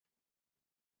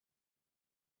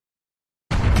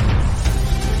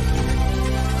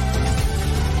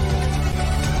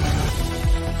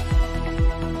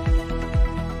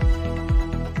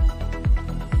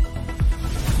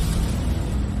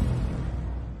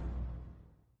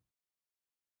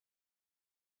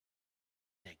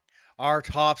Our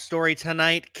top story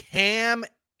tonight, Cam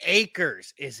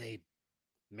Akers is a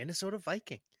Minnesota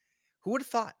Viking. Who would have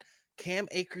thought? Cam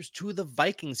Akers to the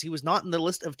Vikings. He was not in the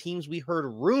list of teams we heard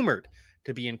rumored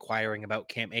to be inquiring about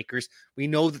Cam Akers. We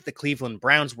know that the Cleveland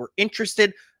Browns were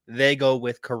interested. They go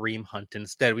with Kareem Hunt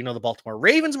instead. We know the Baltimore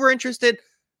Ravens were interested.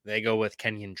 They go with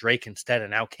Kenyon Drake instead. And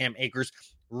now Cam Akers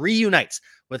reunites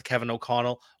with Kevin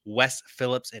O'Connell, Wes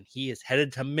Phillips, and he is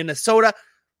headed to Minnesota.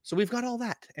 So we've got all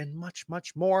that and much,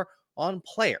 much more on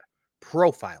Player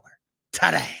Profiler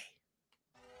today.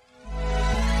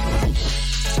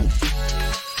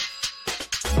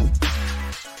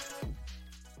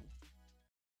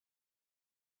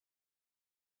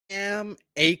 Cam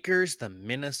Akers, the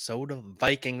Minnesota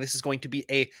Viking. This is going to be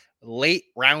a late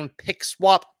round pick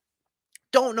swap.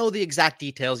 Don't know the exact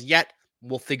details yet.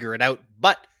 We'll figure it out.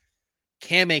 But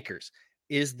Cam Akers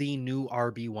is the new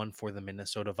RB1 for the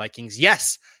Minnesota Vikings.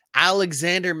 Yes,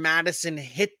 Alexander Mattison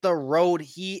hit the road.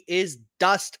 He is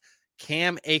dust.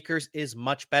 Cam Akers is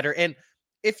much better. And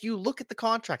if you look at the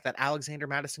contract that Alexander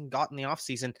Mattison got in the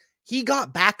offseason, he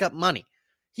got backup money.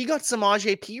 He got some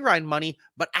Ajay Pirine money,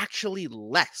 but actually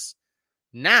less.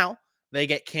 Now they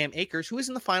get Cam Akers, who is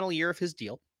in the final year of his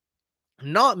deal,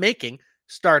 not making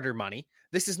starter money.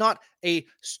 This is not a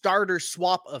starter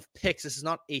swap of picks. This is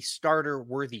not a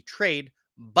starter-worthy trade,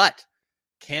 but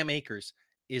Cam Akers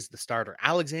is the starter.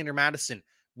 Alexander Mattison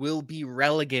will be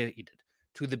relegated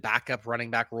to the backup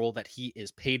running back role that he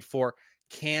is paid for.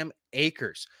 Cam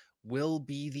Akers will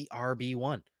be the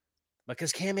RB1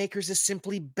 because Cam Akers is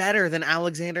simply better than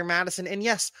Alexander Mattison. And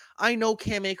yes, I know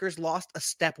Cam Akers lost a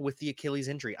step with the Achilles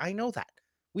injury. I know that.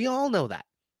 We all know that.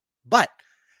 But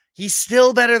he's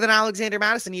still better than Alexander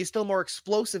Mattison. He is still more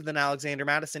explosive than Alexander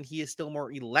Mattison. He is still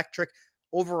more electric.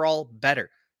 Overall, better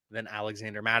than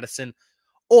Alexander Mattison.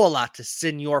 Hola to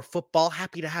Senor Football.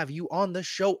 Happy to have you on the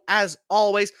show as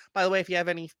always. By the way, if you have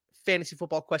any fantasy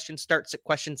football questions, start sit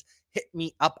questions, hit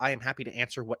me up. I am happy to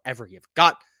answer whatever you've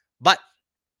got. But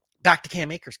back to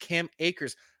Cam Akers. Cam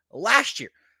Akers last year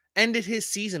ended his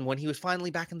season when he was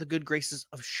finally back in the good graces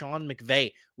of Sean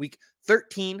McVay. Week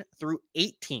 13 through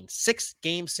 18,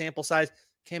 6-game sample size.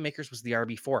 Cam Akers was the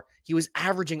RB4. He was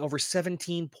averaging over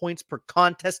 17 points per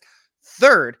contest,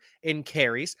 third in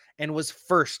carries, and was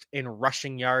first in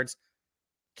rushing yards.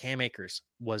 Cam Akers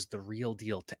was the real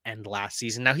deal to end last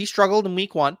season. Now, he struggled in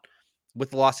week 1 with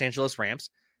the Los Angeles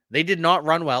Rams. They did not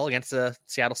run well against the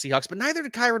Seattle Seahawks, but neither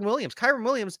did Kyren Williams. Kyren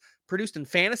Williams produced in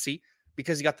fantasy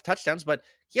because he got the touchdowns, but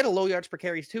he had a low yards per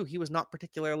carry too. He was not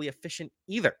particularly efficient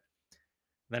either.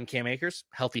 Then Cam Akers,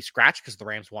 healthy scratch because the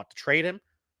Rams want to trade him,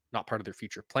 not part of their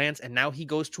future plans. And now he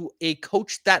goes to a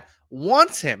coach that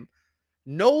wants him,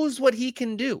 knows what he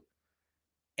can do,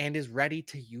 and is ready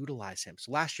to utilize him.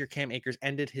 So last year, Cam Akers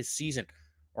ended his season,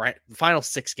 all right, the final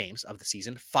 6 games of the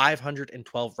season,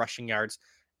 512 rushing yards.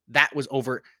 That was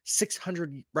over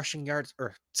 600 rushing yards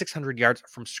or 600 yards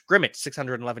from scrimmage,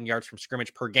 611 yards from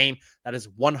scrimmage per game. That is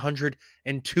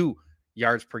 102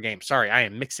 yards per game. Sorry, I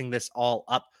am mixing this all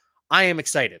up. I am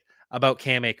excited about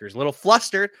Cam Akers. A little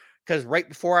flustered because right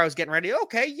before I was getting ready,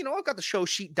 okay, I've got the show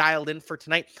sheet dialed in for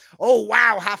tonight. Oh,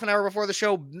 wow, half an hour before the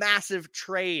show, massive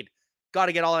trade. Got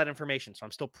to get all that information. So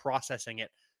I'm still processing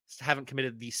it. Haven't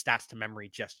committed these stats to memory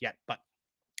just yet, but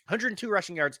 102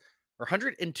 rushing yards or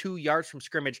 102 yards from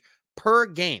scrimmage per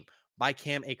game by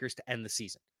Cam Akers to end the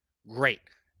season. Great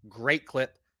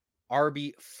clip.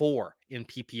 RB4 in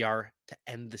PPR to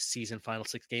end the season, final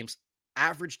 6 games.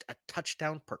 Averaged a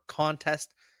touchdown per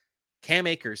contest. Cam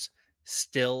Akers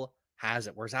still has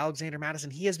it. Whereas Alexander Mattison,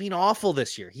 he has been awful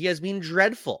this year. He has been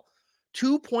dreadful.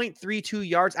 2.32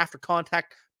 yards after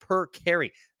contact per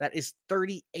carry. That is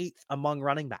 38th among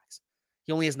running backs.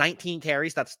 He only has 19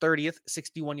 carries. That's 30th.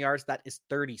 61 yards. That is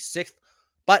 36th.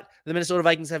 But the Minnesota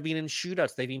Vikings have been in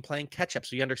shootouts. They've been playing catch-up,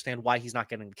 so you understand why he's not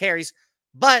getting the carries.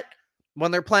 But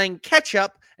when they're playing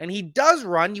catch-up and he does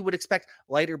run, you would expect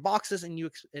lighter boxes and you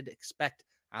would expect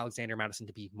Alexander Mattison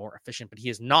to be more efficient, but he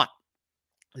is not.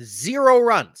 Zero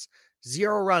runs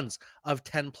of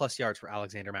 10-plus yards for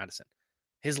Alexander Mattison.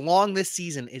 His long this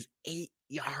season is 8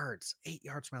 yards. 8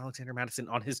 yards from Alexander Mattison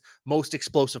on his most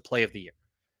explosive play of the year.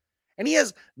 And he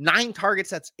has 9 targets.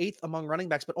 That's 8th among running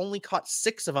backs, but only caught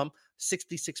 6 of them.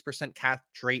 66% catch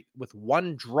rate with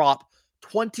 1 drop,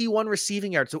 21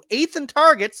 receiving yards. So 8th in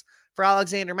targets for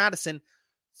Alexander Mattison,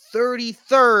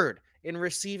 33rd in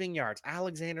receiving yards.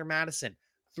 Alexander Mattison,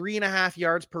 3.5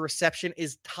 yards per reception,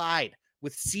 is tied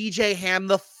with CJ Ham,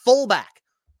 the fullback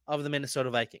of the Minnesota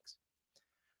Vikings.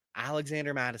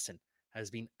 Alexander Mattison has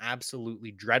been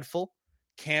absolutely dreadful.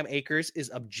 Cam Akers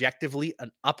is objectively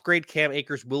an upgrade. Cam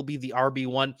Akers will be the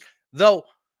RB1, though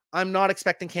I'm not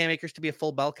expecting Cam Akers to be a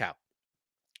full bell cow.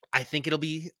 I think it'll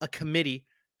be a committee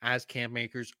as Cam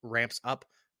Akers ramps up.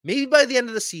 Maybe by the end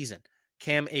of the season,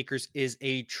 Cam Akers is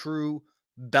a true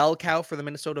bell cow for the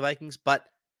Minnesota Vikings. But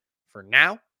for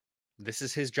now, this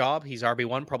is his job. He's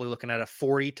RB1, probably looking at a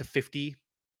 40 to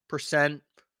 50%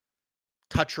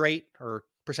 touch rate or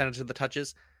percentage of the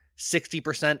touches.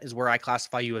 60% is where I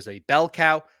classify you as a bell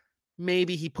cow.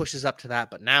 Maybe he pushes up to that,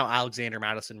 but now Alexander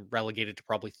Mattison relegated to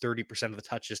probably 30% of the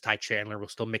touches. Ty Chandler will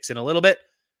still mix in a little bit.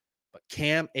 But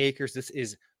Cam Akers, this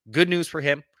is good news for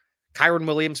him. Kyron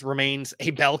Williams remains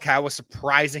a bell cow, a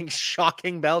surprising,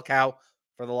 shocking bell cow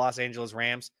for the Los Angeles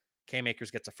Rams. Cam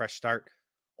Akers gets a fresh start.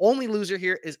 Only loser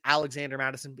here is Alexander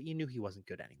Mattison, but you knew he wasn't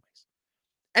good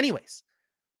anyways.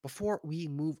 Before we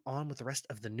move on with the rest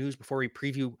of the news, before we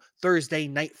preview Thursday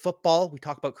night football, we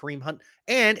talk about Kareem Hunt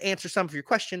and answer some of your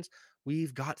questions.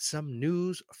 We've got some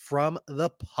news from the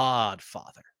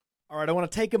Podfather. All right, I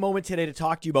want to take a moment today to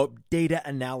talk to you about data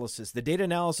analysis. The data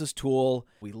analysis tool,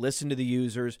 we listen to the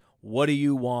users. What do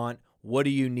you want? What do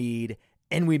you need?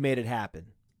 And we made it happen.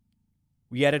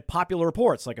 We added popular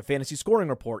reports like a fantasy scoring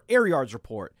report, air yards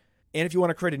report. And if you want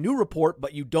to create a new report,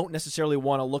 but you don't necessarily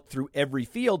want to look through every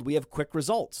field, we have quick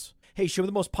results. Hey, show me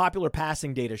the most popular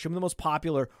passing data. Show me the most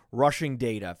popular rushing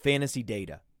data, fantasy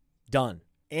data. Done.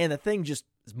 And the thing just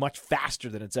is much faster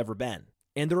than it's ever been.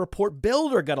 And the report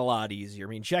builder got a lot easier. I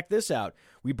mean, check this out.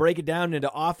 We break it down into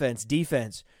offense,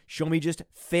 defense. Show me just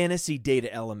fantasy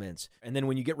data elements. And then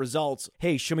when you get results,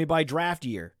 hey, show me by draft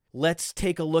year. Let's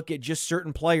take a look at just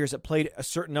certain players that played a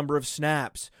certain number of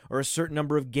snaps or a certain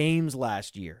number of games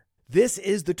last year. This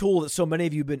is the tool that so many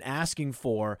of you have been asking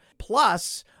for,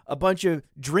 plus a bunch of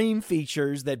dream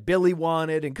features that Billy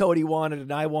wanted and Cody wanted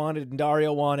and I wanted and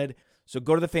Dario wanted. So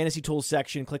go to the fantasy tools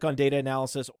section, click on data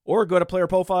analysis, or go to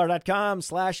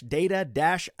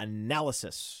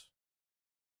playerprofiler.com/data-analysis.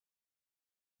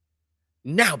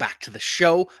 Now back to the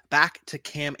show, back to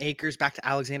Cam Akers, back to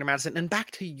Alexander Mattison, and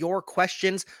back to your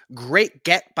questions. Great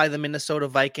get by the Minnesota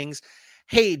Vikings.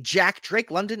 Hey, Jack,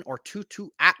 Drake London or Tutu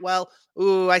Atwell?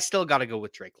 Ooh, I still got to go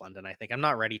with Drake London, I think. I'm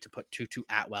not ready to put Tutu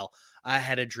Atwell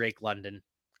ahead of Drake London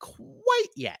quite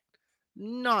yet.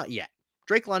 Not yet.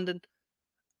 Drake London,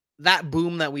 that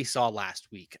boom that we saw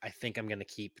last week, I think I'm going to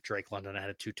keep Drake London ahead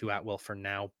of Tutu Atwell for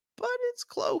now, but it's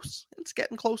close. It's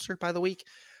getting closer by the week.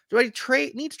 Do I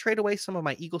need to trade away some of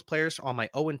my Eagles players on my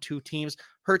 0-2 teams?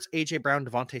 Hurts, A.J. Brown,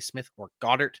 Devontae Smith, or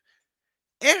Goddard?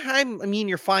 I mean,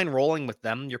 you're fine rolling with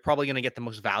them. You're probably going to get the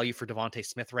most value for Devontae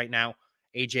Smith right now.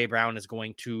 A.J. Brown is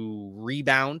going to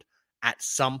rebound at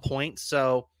some point,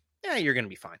 so yeah, you're going to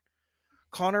be fine.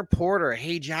 Connor Porter,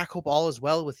 hey, Jack, hope all is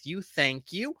well with you.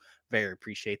 Thank you. Very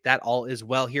appreciate that. All is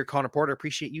well here. Connor Porter,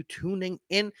 appreciate you tuning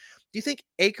in. Do you think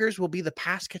Akers will be the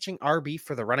pass-catching RB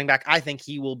for the running back? I think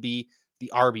he will be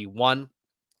the RB1.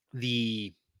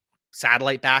 The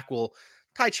satellite back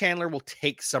Ty Chandler will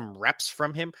take some reps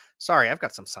from him. Sorry, I've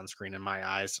got some sunscreen in my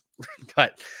eyes.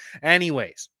 But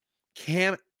anyways,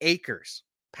 Cam Akers,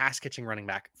 pass-catching running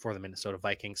back for the Minnesota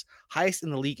Vikings. Highest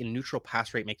in the league in neutral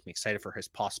pass rate, makes me excited for his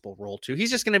possible role too.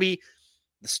 He's just going to be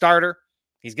the starter.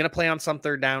 He's going to play on some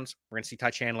third downs. We're going to see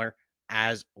Ty Chandler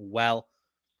as well.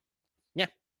 Yeah,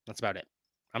 that's about it.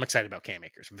 I'm excited about Cam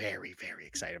Akers. Very, very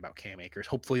excited about Cam Akers.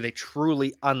 Hopefully they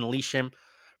truly unleash him.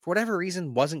 For whatever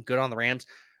reason, wasn't good on the Rams.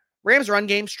 Rams run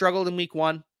game struggled in week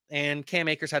 1, and Cam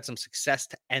Akers had some success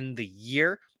to end the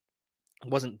year.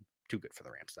 It wasn't too good for the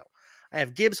Rams, though. I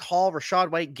have Gibbs, Hall, Rashad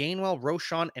White, Gainwell,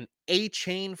 Roschon, and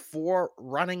A-Chain for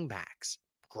running backs.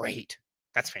 Great.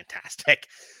 That's fantastic.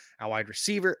 A wide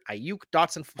receiver, Ayuk,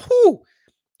 Dotson. Whoo!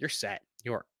 You're set.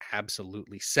 You're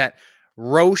absolutely set.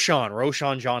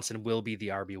 Roschon Johnson will be the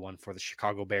RB1 for the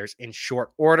Chicago Bears in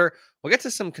short order. We'll get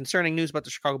to some concerning news about the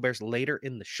Chicago Bears later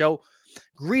in the show.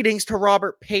 Greetings to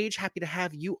Robert Page. Happy to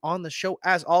have you on the show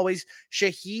as always.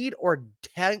 Shaheed or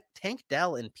Tank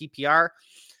Dell in PPR?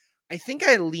 I think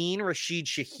I lean Rashid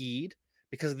Shaheed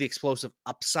because of the explosive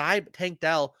upside, but Tank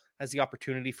Dell has the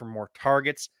opportunity for more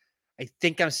targets. I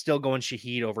think I'm still going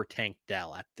Shaheed over Tank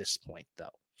Dell at this point,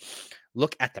 though.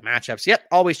 Look at the matchups. Yep,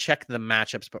 always check the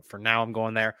matchups, but for now I'm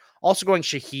going there. Also going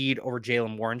Shaheed over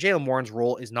Jaylen Warren. Jaylen Warren's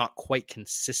role is not quite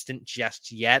consistent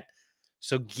just yet,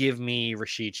 so give me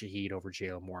Rashid Shaheed over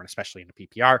Jaylen Warren, especially in the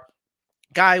PPR.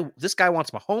 This guy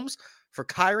wants Mahomes for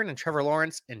Kyron and Trevor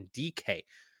Lawrence and DK.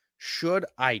 Should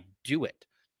I do it?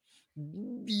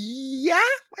 Yeah,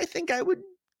 I think I would.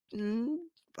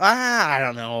 I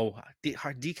don't know.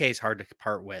 DK is hard to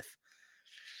part with.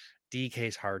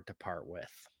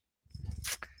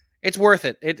 It's worth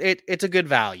it. It's a good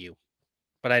value,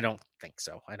 but I don't think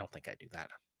so. I don't think I do that.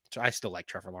 So I still like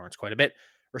Trevor Lawrence quite a bit.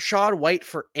 Rashad White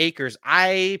for Akers.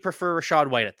 I prefer Rashad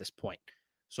White at this point.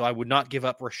 So I would not give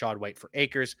up Rachaad White for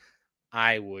Akers.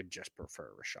 I would just prefer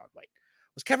Rachaad White.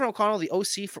 Was Kevin O'Connell the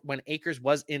OC when Akers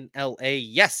was in LA?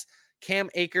 Yes. Cam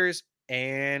Akers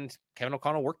and Kevin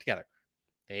O'Connell worked together.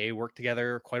 They worked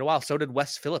together quite a while. So did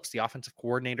Wes Phillips, the offensive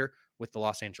coordinator with the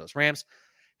Los Angeles Rams.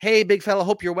 Hey, big fella,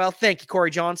 hope you're well. Thank you,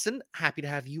 Corey Johnson. Happy to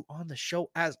have you on the show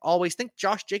as always. Think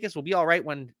Josh Jacobs will be all right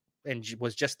when and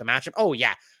was just the matchup. Oh,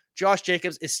 yeah. Josh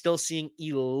Jacobs is still seeing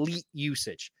elite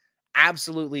usage.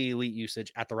 Absolutely elite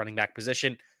usage at the running back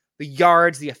position. The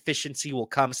yards, the efficiency will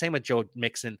come. Same with Joe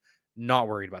Mixon. Not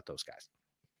worried about those guys.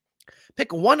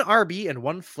 Pick one RB and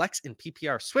one flex in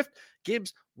PPR. Swift,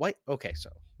 Gibbs, White. Okay, so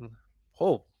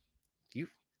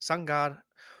Sun God.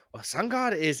 Well, Sun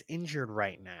God is injured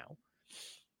right now.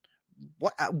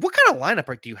 What kind of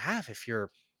lineup do you have if you're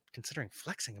considering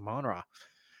flexing Amon-Ra?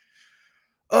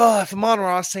 If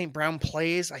Amon-Ra St. Brown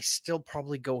plays, I still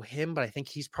probably go him, but I think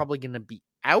he's probably going to be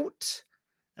out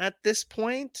at this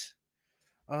point.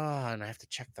 And I have to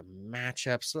check the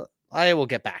matchups. I will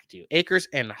get back to you. Akers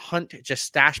and Hunt, just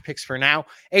stash picks for now.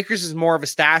 Akers is more of a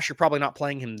stash. You're probably not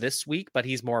playing him this week, but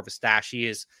he's more of a stash. He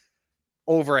is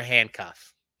over a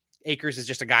handcuff. Akers is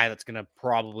just a guy that's going to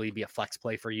probably be a flex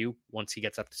play for you once he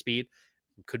gets up to speed.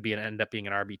 Could be end up being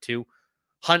an RB2.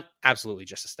 Hunt, absolutely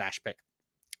just a stash pick.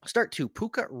 Start two,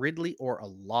 Puka, Ridley, or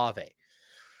Olave.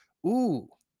 Ooh,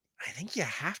 I think you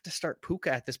have to start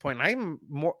Puka at this point.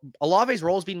 Olave's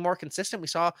role is being more consistent. We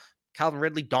saw Calvin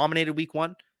Ridley dominated week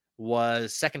 1,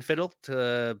 was second fiddle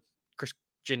to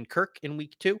Christian Kirk in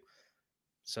week 2.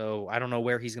 So I don't know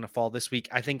where he's going to fall this week.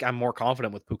 I think I'm more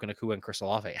confident with Puka Nacua and Chris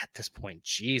Olave at this point.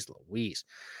 Jeez Louise.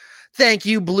 Thank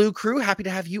you, Blue Crew. Happy to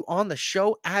have you on the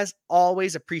show. As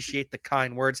always, appreciate the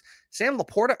kind words. Sam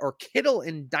Laporta or Kittle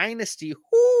in Dynasty?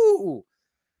 Whoo!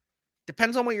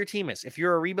 Depends on what your team is. If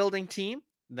you're a rebuilding team,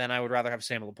 then I would rather have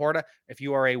Sam Laporta. If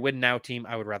you are a win now team,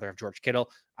 I would rather have George Kittle.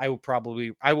 I'd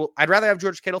rather have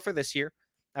George Kittle for this year.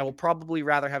 I will probably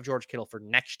rather have George Kittle for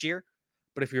next year.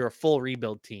 But if you're a full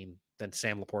rebuild team, then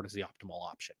Sam Laporta is the optimal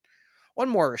option. One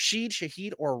more, Rashid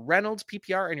Shaheed or Reynolds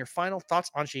PPR, and your final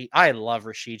thoughts on Shaheed. I love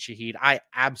Rashid Shaheed. I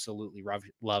absolutely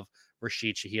love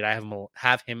Rashid Shaheed. I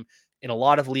have him in a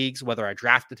lot of leagues, whether I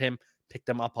drafted him, picked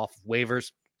him up off of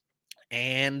waivers,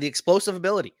 and the explosive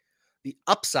ability, the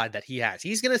upside that he has.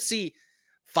 He's going to see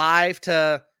 5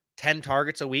 to 10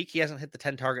 targets a week. He hasn't hit the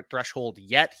 10 target threshold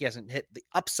yet. He hasn't hit the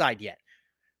upside yet.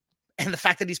 And the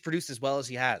fact that he's produced as well as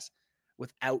he has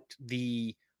without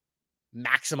the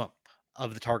maximum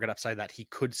of the target upside that he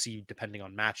could see depending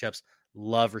on matchups.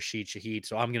 Love Rashid Shaheed.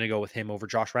 So I'm going to go with him over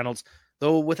Josh Reynolds.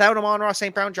 Though without Amon-Ra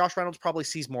St. Brown, Josh Reynolds probably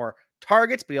sees more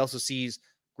targets, but he also sees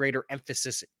greater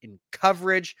emphasis in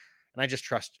coverage. And I just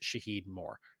trust Shaheed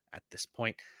more at this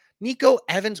point. Nico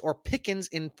Evans or Pickens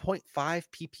in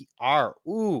 0.5 PPR.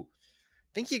 Ooh,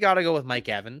 I think you got to go with Mike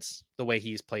Evans, the way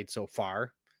he's played so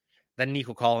far. Then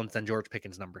Nico Collins, then George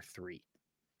Pickens, number 3.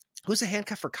 Who's a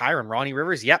handcuff for Kyron? Ronnie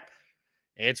Rivers? Yep.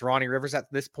 It's Ronnie Rivers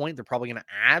at this point. They're probably going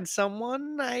to add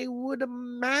someone, I would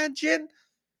imagine.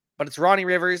 But it's Ronnie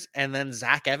Rivers and then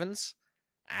Zach Evans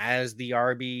as the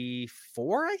RB4,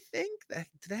 I think. Do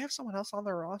they have someone else on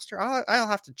their roster? I'll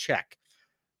have to check.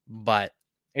 But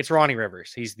it's Ronnie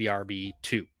Rivers. He's the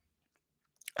RB2.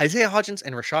 Isaiah Hodgins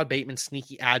and Rashad Bateman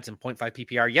sneaky ads in 0.5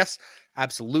 PPR. Yes,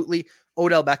 absolutely.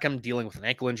 Odell Beckham dealing with an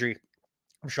ankle injury.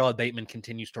 Rashad Bateman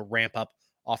continues to ramp up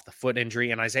off the foot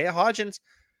injury. And Isaiah Hodgins,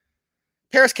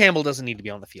 Paris Campbell doesn't need to be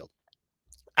on the field.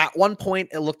 At one point,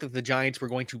 it looked like the Giants were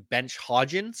going to bench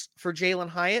Hodgins for Jalen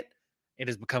Hyatt. It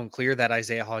has become clear that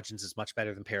Isaiah Hodgins is much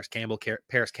better than Paris Campbell.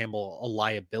 Paris Campbell, a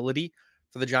liability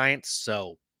for the Giants.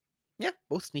 So, yeah,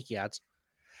 both sneaky ads.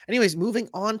 Anyways, moving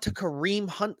on to Kareem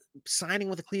Hunt signing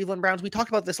with the Cleveland Browns. We talked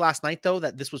about this last night, though,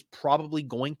 that this was probably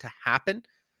going to happen,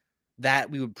 that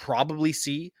we would probably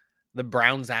see the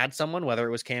Browns add someone, whether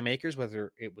it was Cam Akers,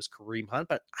 whether it was Kareem Hunt,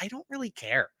 but I don't really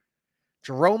care.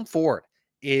 Jerome Ford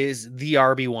is the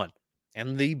RB1,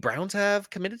 and the Browns have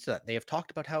committed to that. They have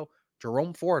talked about how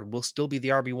Jerome Ford will still be the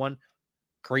RB1.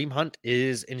 Kareem Hunt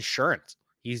is insurance.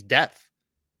 He's depth.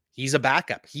 He's a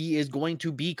backup. He is going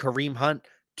to be Kareem Hunt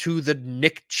to the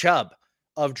Nick Chubb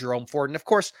of Jerome Ford. And of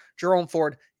course, Jerome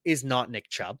Ford is not Nick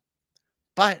Chubb,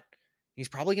 but he's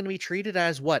probably going to be treated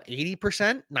as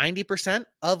 80%, 90%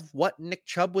 of what Nick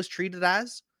Chubb was treated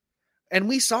as. And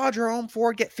we saw Jerome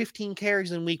Ford get 15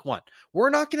 carries in week 1. We're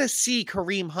not going to see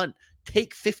Kareem Hunt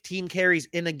take 15 carries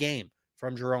in a game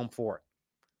from Jerome Ford.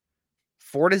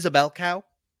 Ford is a bell cow.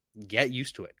 Get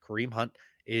used to it. Kareem Hunt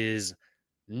is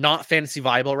not fantasy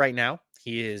viable right now.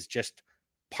 He is just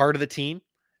part of the team,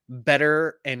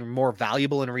 better and more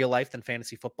valuable in real life than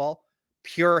fantasy football.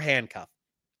 Pure handcuff.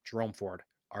 Jerome Ford,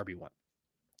 RB1.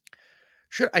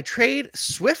 Should I trade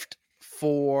Swift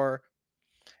for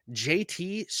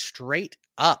JT straight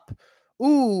up?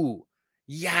 Ooh,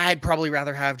 yeah, I'd probably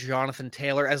rather have Jonathan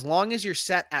Taylor. As long as you're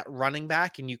set at running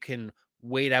back and you can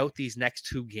wait out these next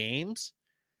 2 games.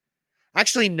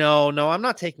 Actually, no, I'm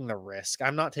not taking the risk.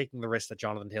 I'm not taking the risk that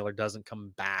Jonathan Taylor doesn't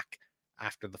come back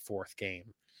after the 4th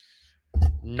game.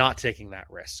 Not taking that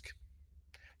risk.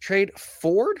 Trade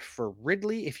Ford for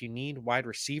Ridley if you need wide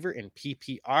receiver in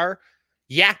PPR.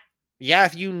 Yeah,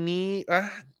 if you need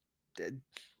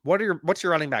what's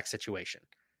your running back situation?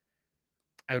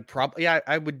 I would probably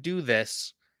I would do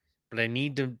this, but I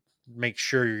need to make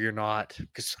sure you're not,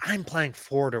 because I'm playing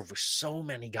Ford over so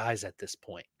many guys at this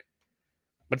point.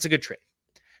 But it's a good trade.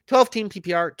 12-team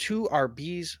PPR, 2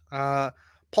 RBs.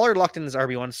 Pollard locked in as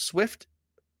RB1. Swift,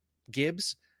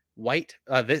 Gibbs, White.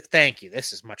 Thank you.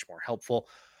 This is much more helpful.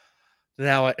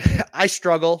 Now, I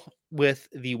struggle with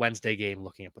the Wednesday game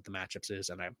looking at what the matchups is,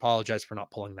 and I apologize for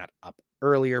not pulling that up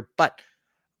earlier, but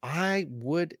I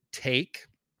would take,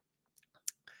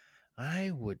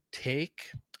 I'm going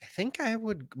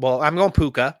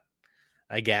Puka,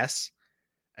 I guess,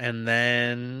 and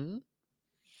then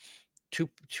two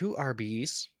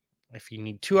RBs. If you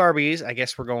need 2 RBs, I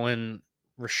guess we're going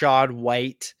Rashad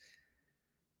White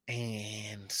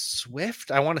and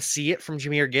Swift. I want to see it from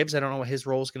Jahmyr Gibbs. I don't know what his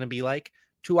role is going to be like.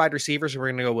 2 wide receivers. We're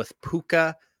going to go with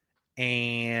Puka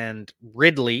and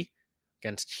Ridley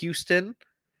against Houston.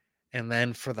 And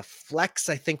then for the flex,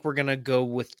 I think we're going to go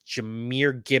with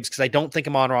Jahmyr Gibbs because I don't think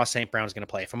Amon-Ra St. Brown is going to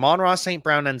play. If Amon-Ra St.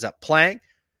 Brown ends up playing,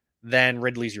 then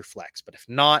Ridley's your flex. But if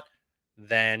not,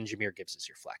 then Jahmyr Gibbs is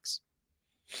your flex.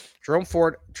 Jerome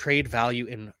Ford, trade value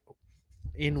in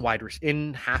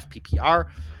half PPR.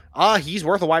 He's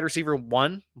worth a wide receiver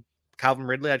 1. Calvin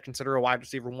Ridley, I'd consider a wide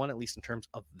receiver 1, at least in terms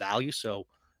of value. So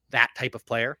that type of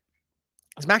player.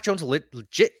 Is Mac Jones a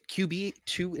legit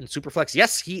QB2 in Superflex?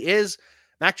 Yes, he is.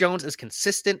 Mac Jones is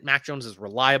consistent. Mac Jones is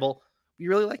reliable. We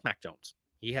really like Mac Jones.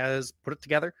 He has put it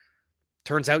together.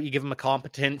 Turns out you give him a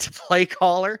competent play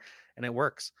caller, and it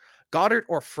works. Goddard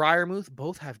or Freiermuth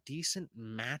both have decent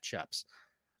matchups.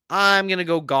 I'm going to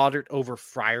go Goddard over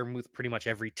Freiermuth pretty much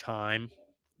every time.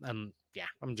 I'm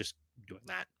just doing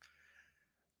that.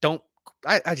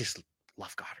 I just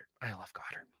love Goddard. I love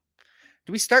Goddard.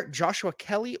 Do we start Joshua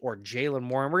Kelly or Jalen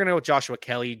Moore? And we're going to go with Joshua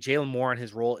Kelly. Jalen Moore and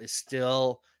his role is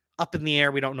still up in the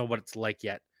air. We don't know what it's like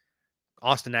yet.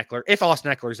 Austin Eckler, if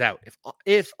Austin Eckler is out.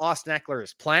 If Austin Eckler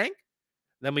is playing,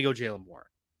 then we go Jalen Moore.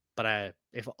 But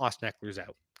if Austin Eckler is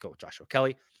out, go with Joshua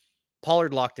Kelly.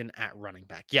 Pollard locked in at running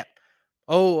back. Yep.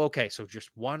 Oh, okay. So just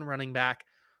 1 running back.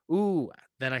 Ooh,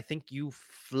 then I think you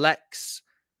flex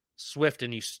Swift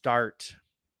and you start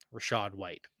Rashad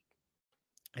White,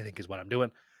 I think is what I'm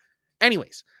doing.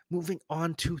 Anyways, moving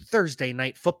on to Thursday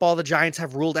night football. The Giants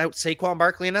have ruled out Saquon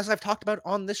Barkley. And as I've talked about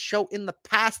on this show in the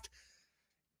past,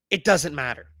 it doesn't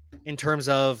matter in terms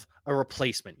of a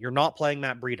replacement. You're not playing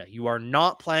Matt Breida. You are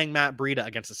not playing Matt Breida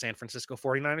against the San Francisco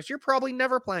 49ers. You're probably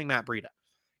never playing Matt Breida.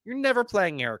 You're never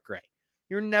playing Eric Gray.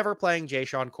 You're never playing Jay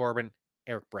Sean Corbin,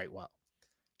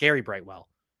 Gary Brightwell.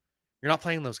 You're not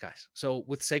playing those guys. So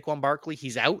with Saquon Barkley,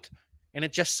 he's out, and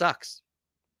it just sucks.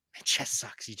 It just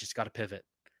sucks. You just got to pivot.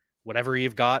 Whatever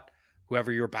you've got,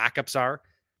 whoever your backups are,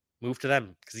 move to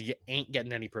them because you ain't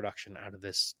getting any production out of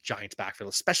this Giants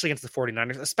backfield, especially against the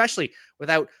 49ers, especially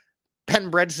without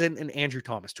Penn Bredesen and Andrew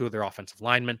Thomas, 2 of their offensive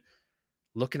linemen.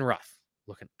 Looking rough.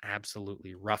 Looking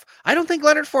absolutely rough. I don't think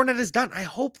Leonard Fournette is done. I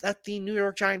hope that the New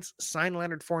York Giants sign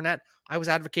Leonard Fournette. I was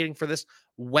advocating for this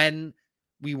when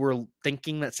we were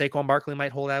thinking that Saquon Barkley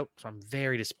might hold out, so I'm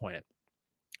very disappointed.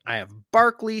 I have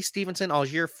Barkley, Stevenson,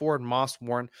 Algier, Ford, Moss,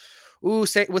 Warren. With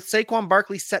Saquon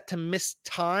Barkley set to miss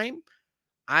time,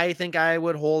 I think I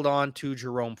would hold on to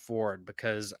Jerome Ford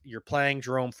because you're playing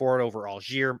Jerome Ford over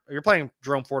Algier. You're playing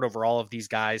Jerome Ford over all of these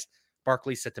guys.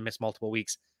 Barkley's set to miss multiple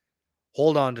weeks.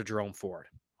 Hold on to Jerome Ford.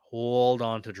 Hold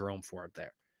on to Jerome Ford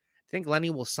there. I think Lenny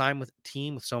will sign with a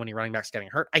team with so many running backs getting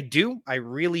hurt. I do. I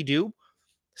really do.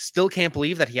 Still can't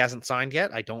believe that he hasn't signed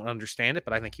yet. I don't understand it,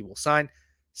 but I think he will sign.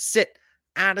 Sit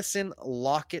Addison,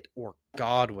 Lockett, or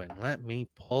Godwin. Let me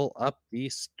pull up the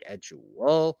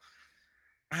schedule.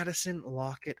 Addison,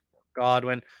 Lockett, or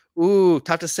Godwin. Ooh,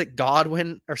 tough to sit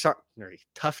Godwin,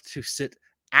 tough to sit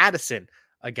Addison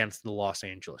against the Los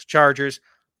Angeles Chargers.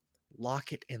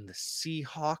 Lockett and the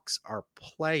Seahawks are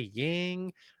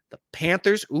playing the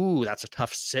Panthers. Ooh, that's a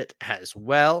tough sit as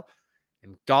well.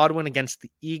 And Godwin against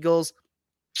the Eagles.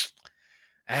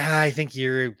 I think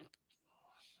you're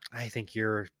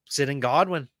sitting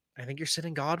Godwin.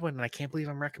 And I can't believe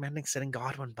I'm recommending sitting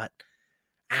Godwin, but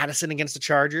Addison against the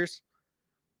Chargers.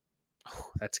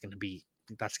 Oh, that's gonna be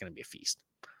a feast.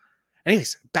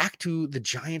 Anyways, back to the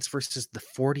Giants versus the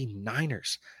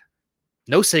 49ers.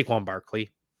 No Saquon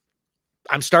Barkley.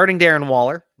 I'm starting Darren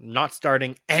Waller, not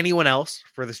starting anyone else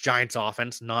for this Giants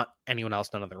offense, not anyone else,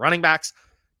 none of their running backs.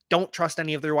 Don't trust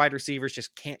any of their wide receivers,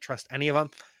 just can't trust any of them.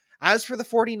 As for the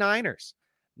 49ers,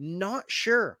 not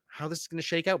sure how this is going to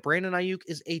shake out. Brandon Ayuk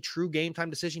is a true game time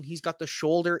decision. He's got the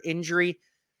shoulder injury.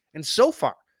 And so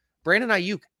far, Brandon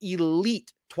Ayuk,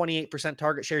 elite 28%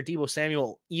 target share. Deebo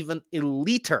Samuel, even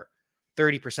eliter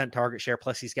 30% target share.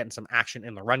 Plus, he's getting some action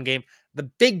in the run game. The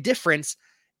big difference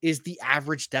is the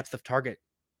average depth of target.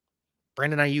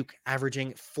 Brandon Ayuk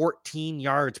averaging 14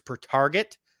 yards per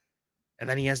target. And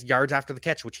then he has yards after the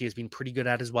catch, which he has been pretty good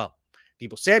at as well.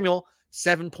 Deebo Samuel,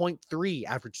 7.3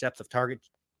 average depth of target.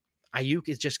 Ayuk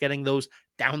is just getting those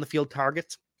down the field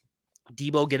targets.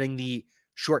 Deebo getting the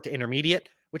short to intermediate,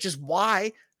 which is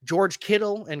why George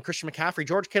Kittle and Christian McCaffrey,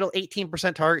 George Kittle,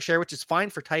 18% target share, which is fine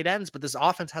for tight ends, but this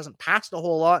offense hasn't passed a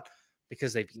whole lot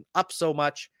because they've been up so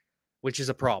much, which is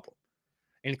a problem.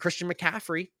 And Christian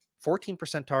McCaffrey,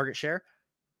 14% target share.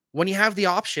 When you have the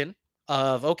option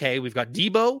of, okay, we've got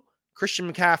Deebo,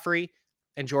 Christian McCaffrey,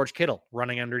 and George Kittle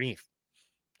running underneath,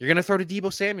 you're going to throw to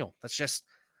Deebo Samuel. That's just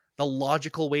the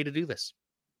logical way to do this.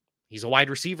 He's a wide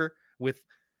receiver with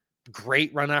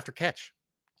great run after catch.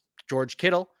 George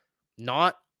Kittle,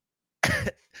 not,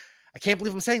 I can't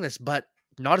believe I'm saying this, but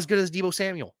not as good as Deebo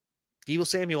Samuel. Deebo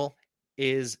Samuel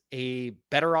is a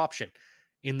better option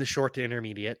in the short to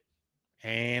intermediate.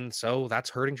 And so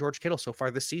that's hurting George Kittle so far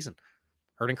this season.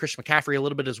 Hurting Christian McCaffrey a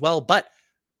little bit as well, but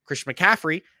Christian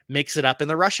McCaffrey makes it up in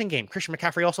the rushing game. Christian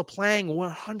McCaffrey also playing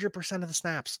 100% of the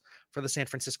snaps for the San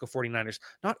Francisco 49ers.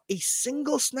 Not a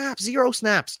single snap, 0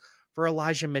 snaps for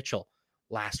Elijah Mitchell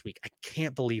last week. I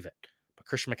can't believe it. But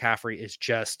Christian McCaffrey is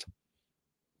just,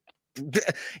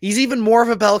 he's even more of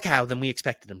a bell cow than we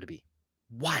expected him to be.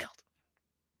 Wild.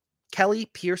 Kelly,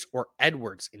 Pierce, or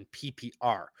Edwards in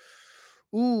PPR.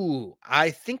 Ooh,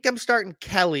 I think I'm starting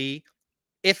Kelly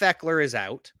if Eckler is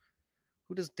out.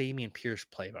 Who does Damian Pierce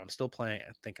play? But I'm still playing.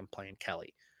 I think I'm playing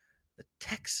Kelly. The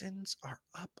Texans are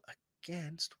up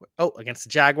against the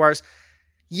Jaguars.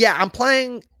 Yeah, I'm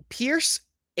playing Pierce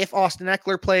if Austin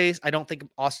Eckler plays. I don't think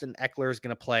Austin Eckler is going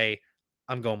to play.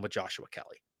 I'm going with Joshua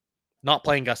Kelly. Not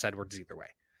playing Gus Edwards either way.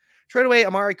 Trade away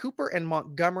Amari Cooper and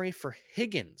Montgomery for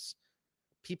Higgins.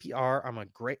 PPR, I'm a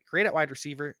great at wide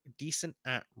receiver, decent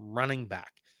at running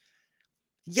back.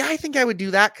 Yeah, I think I would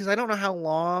do that because I don't know how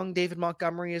long David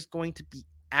Montgomery is going to be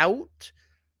out.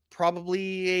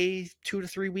 Probably a 2 to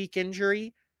 3 week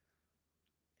injury.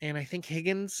 And I think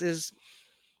Higgins is,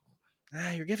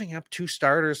 you're giving up 2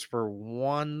 starters for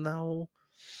 1, though.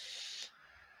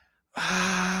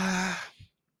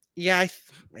 Yeah, I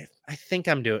think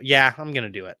I'm doing. Yeah, I'm going to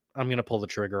do it. I'm going to pull the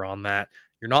trigger on that.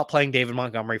 You're not playing David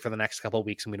Montgomery for the next couple of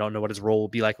weeks, and we don't know what his role will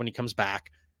be like when he comes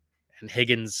back. And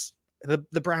Higgins, the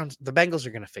Bengals are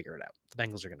going to figure it out.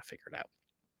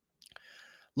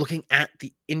 Looking at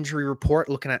the injury report,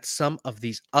 looking at some of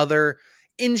these other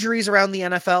injuries around the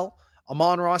NFL,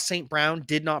 Amon-Ra St. Brown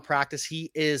did not practice.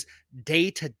 He is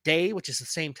day-to-day, which is the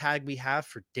same tag we have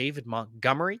for David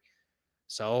Montgomery.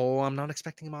 So I'm not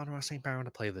expecting Amon-Ra St. Brown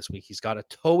to play this week. He's got a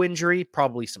toe injury,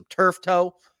 probably some turf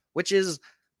toe, which is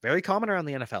very common around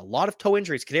the NFL. A lot of toe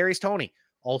injuries. Kadarius Toney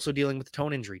also dealing with a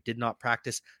toe injury. Did not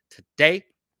practice today.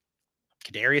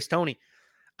 Kadarius Toney,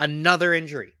 another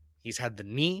injury. He's had the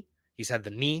knee. He's had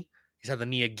the knee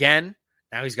again.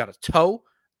 Now he's got a toe.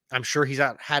 I'm sure he's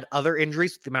had other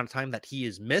injuries with the amount of time that he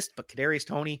has missed, but Kadarius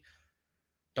Toney,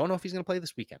 don't know if he's going to play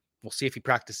this weekend. We'll see if he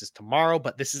practices tomorrow,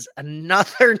 but this is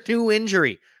another new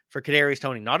injury for Kadarius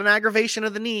Toney. Not an aggravation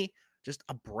of the knee, just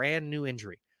a brand new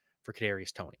injury for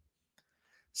Kadarius Toney.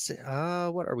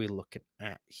 So, what are we looking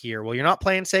at here? Well, you're not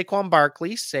playing Saquon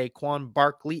Barkley. Saquon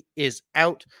Barkley is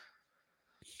out.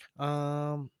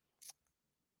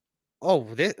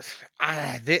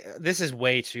 This is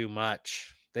way too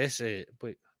much. Sorry,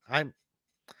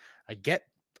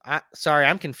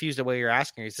 I'm confused at what you're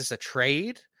asking. Is this a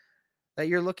trade that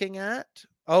you're looking at?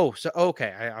 Oh, so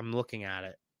okay, I'm looking at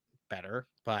it better,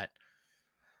 but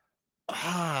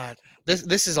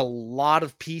this is a lot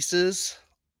of pieces.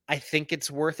 I think it's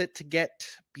worth it to get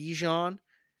Bijan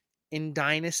in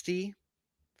Dynasty.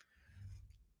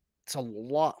 It's a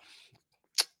lot.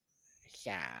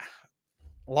 Yeah.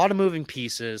 A lot of moving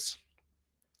pieces.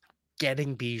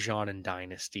 Getting Bijan in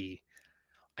Dynasty,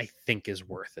 I think, is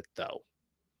worth it, though.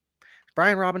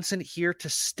 Brian Robinson here to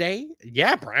stay?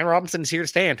 Yeah, Brian Robinson is here to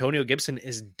stay. Antonio Gibson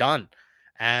is done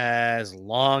as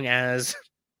long as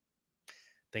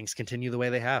things continue the way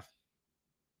they have.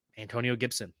 Antonio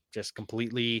Gibson just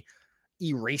completely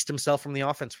erased himself from the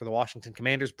offense for the Washington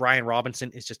Commanders. Brian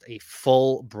Robinson is just a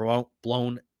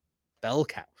full-blown bell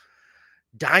cow.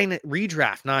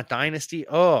 Redraft, not dynasty.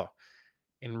 Oh,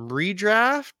 in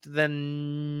redraft,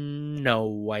 then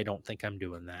no, I don't think I'm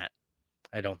doing that.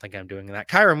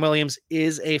 Kyren Williams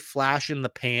is a flash in the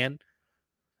pan.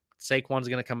 Saquon's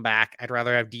going to come back. I'd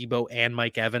rather have Debo and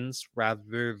Mike Evans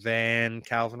rather than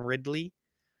Calvin Ridley.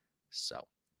 So,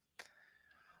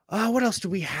 what else do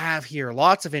we have here?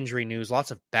 Lots of injury news,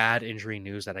 lots of bad injury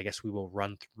news that I guess we will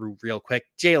run through real quick.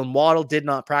 Jalen Waddle did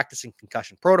not practice in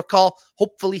concussion protocol.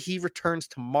 Hopefully he returns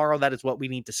tomorrow. That is what we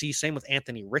need to see. Same with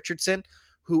Anthony Richardson,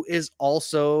 who is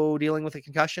also dealing with a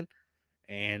concussion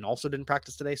and also didn't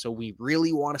practice today. So we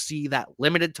really want to see that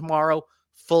limited tomorrow,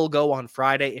 full go on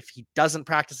Friday. If he doesn't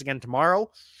practice again tomorrow,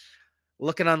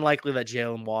 looking unlikely that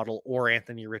Jalen Waddle or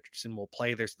Anthony Richardson will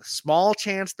play. There's the small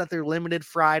chance that they're limited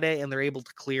Friday and they're able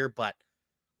to clear, but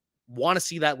want to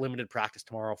see that limited practice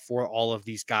tomorrow for all of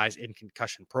these guys in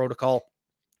concussion protocol.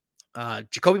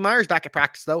 Jacoby Myers back at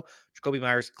practice, though. Jacoby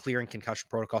Myers clearing concussion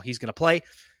protocol. He's going to play.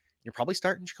 You're probably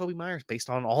starting Jacoby Myers based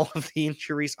on all of the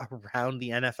injuries around the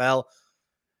NFL.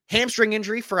 Hamstring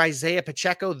injury for Isaiah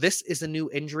Pacheco. This is a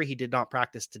new injury. He did not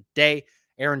practice today.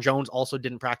 Aaron Jones also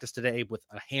didn't practice today with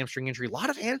a hamstring injury. A lot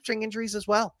of hamstring injuries as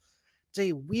well. It's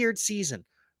a weird season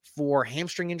for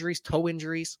hamstring injuries, toe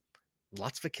injuries,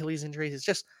 lots of Achilles injuries. It's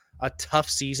just a tough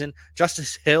season.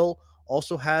 Justice Hill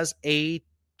also has a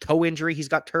toe injury. He's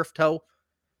got turf toe.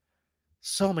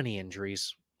 So many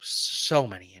injuries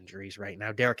right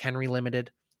now. Derrick Henry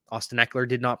limited. Austin Eckler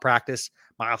did not practice.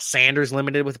 Miles Sanders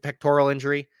limited with a pectoral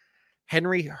injury.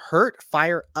 Henry hurt,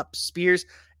 fire up Spears.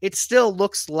 It still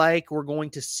looks like we're going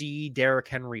to see Derrick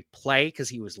Henry play because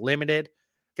he was limited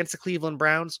against the Cleveland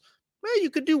Browns. Well, you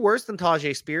could do worse than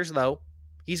Tajay Spears, though.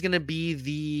 He's going to be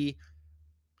the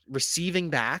receiving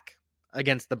back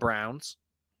against the Browns.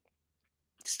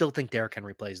 Still think Derrick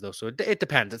Henry plays, though, so it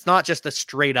depends. It's not just a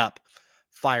straight-up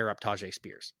fire-up Tajay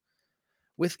Spears.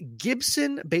 With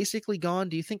Gibson basically gone,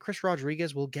 do you think Chris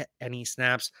Rodriguez will get any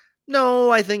snaps? No,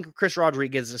 I think Chris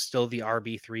Rodriguez is still the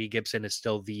RB3. Gibson is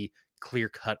still the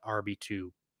clear-cut RB2,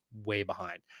 way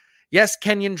behind. Yes,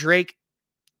 Kenyon Drake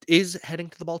is heading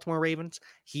to the Baltimore Ravens.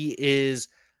 He is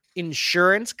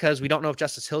insurance because we don't know if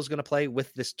Justice Hill is going to play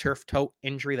with this turf toe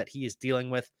injury that he is dealing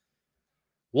with.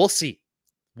 We'll see.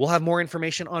 We'll have more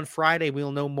information on Friday.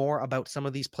 We'll know more about some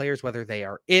of these players, whether they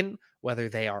are in, whether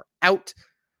they are out.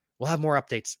 We'll have more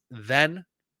updates then.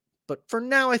 But for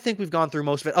now, I think we've gone through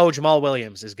most of it. Oh, Jamal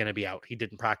Williams is going to be out. He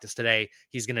didn't practice today.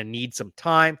 He's going to need some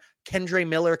time. Kendre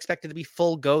Miller expected to be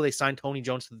full go. They signed Tony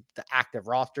Jones to the active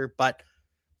roster, but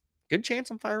good chance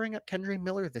I'm firing up Kendre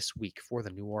Miller this week for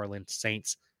the New Orleans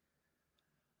Saints.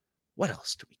 What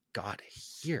else do we got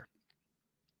here?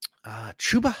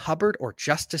 Chuba Hubbard or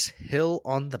Justice Hill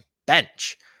on the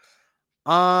bench.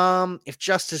 If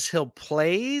Justice Hill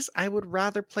plays, I would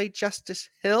rather play Justice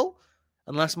Hill.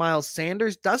 Unless Miles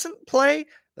Sanders doesn't play,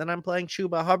 then I'm playing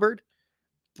Chuba Hubbard.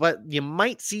 But you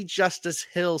might see Justice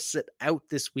Hill sit out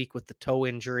this week with the toe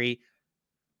injury.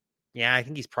 Yeah, I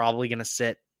think he's probably going to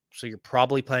sit. So you're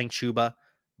probably playing Chuba.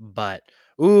 But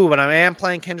I am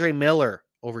playing Kendre Miller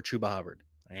over Chuba Hubbard.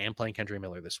 I am playing Kendre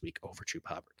Miller this week over Chuba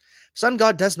Hubbard. Sun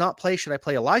God does not play. Should I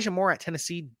play Elijah Moore at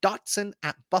Tennessee, Dotson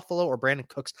at Buffalo, or Brandon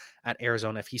Cooks at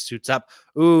Arizona if he suits up?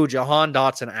 Jahan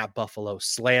Dotson at Buffalo.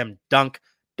 Slam dunk.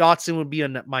 Dotson would be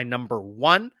my number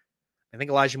 1. I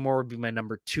think Elijah Moore would be my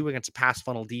number 2 against a pass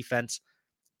funnel defense.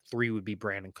 3 would be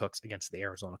Brandon Cooks against the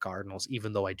Arizona Cardinals,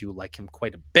 even though I do like him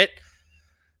quite a bit.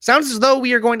 Sounds as though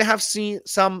we are going to have seen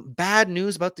some bad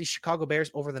news about the Chicago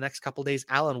Bears over the next couple days.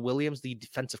 Alan Williams, the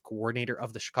defensive coordinator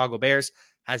of the Chicago Bears,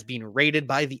 has been raided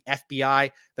by the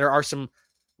FBI. There are some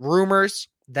rumors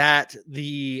that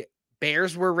the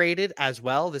Bears were raided as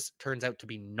well. This turns out to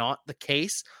be not the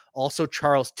case. Also,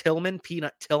 Charles Tillman,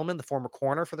 Peanut Tillman, the former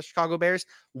corner for the Chicago Bears,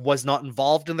 was not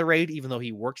involved in the raid, even though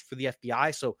he worked for the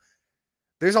FBI. So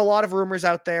there's a lot of rumors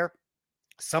out there.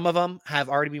 Some of them have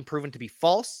already been proven to be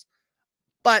false,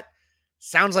 but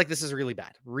sounds like this is really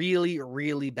bad. Really,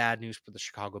 really bad news for the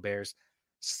Chicago Bears.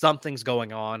 Something's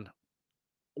going on.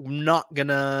 I'm not going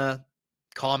to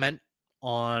comment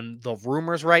on the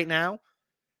rumors right now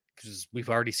because we've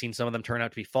already seen some of them turn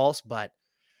out to be false, but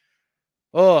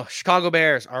Chicago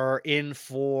Bears are in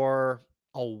for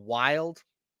a wild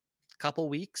couple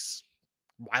weeks,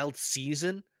 wild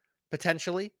season,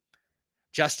 potentially.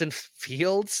 Justin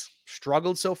Fields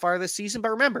struggled so far this season,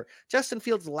 but remember, Justin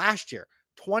Fields last year,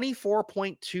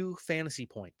 24.2 fantasy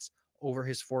points over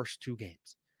his first 2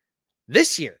 games.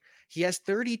 This year, he has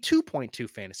 32.2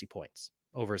 fantasy points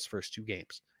over his first 2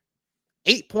 games.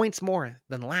 8 points more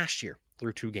than last year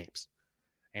through 2 games.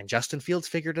 And Justin Fields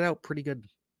figured it out pretty good.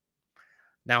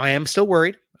 Now, I am still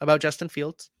worried about Justin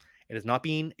Fields. It has not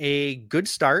been a good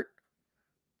start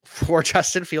for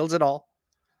Justin Fields at all,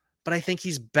 but I think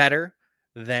he's better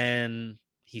than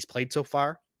he's played so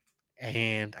far.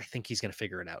 And I think he's going to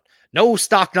figure it out. No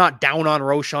stock not down on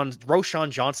Roschon.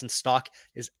 Roschon Johnson's stock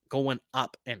is going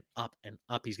up and up and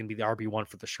up. He's going to be the RB1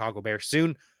 for the Chicago Bears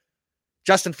soon.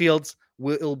 Justin Fields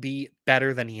will be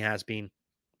better than he has been.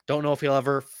 Don't know if he'll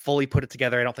ever fully put it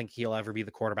together. I don't think he'll ever be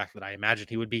the quarterback that I imagined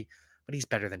he would be, but he's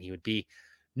better than he would be.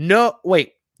 No,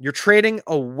 wait. You're trading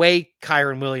away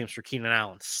Kyren Williams for Keenan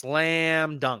Allen.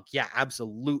 Slam dunk. Yeah,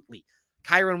 absolutely.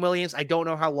 Kyren Williams, I don't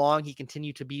know how long he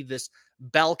continued to be this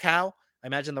bell cow. I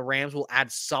imagine the Rams will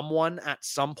add someone at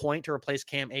some point to replace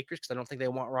Cam Akers because I don't think they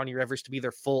want Ronnie Rivers to be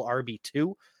their full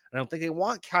RB2. I don't think they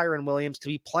want Kyren Williams to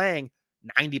be playing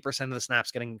 90% of the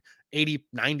snaps, getting 80,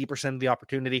 90% of the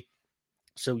opportunity.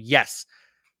 So yes,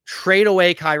 trade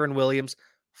away Kyren Williams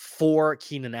for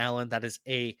Keenan Allen. That is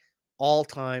a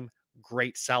all-time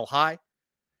great sell high.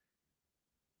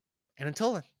 And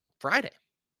until then, Friday,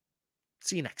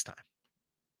 see you next time.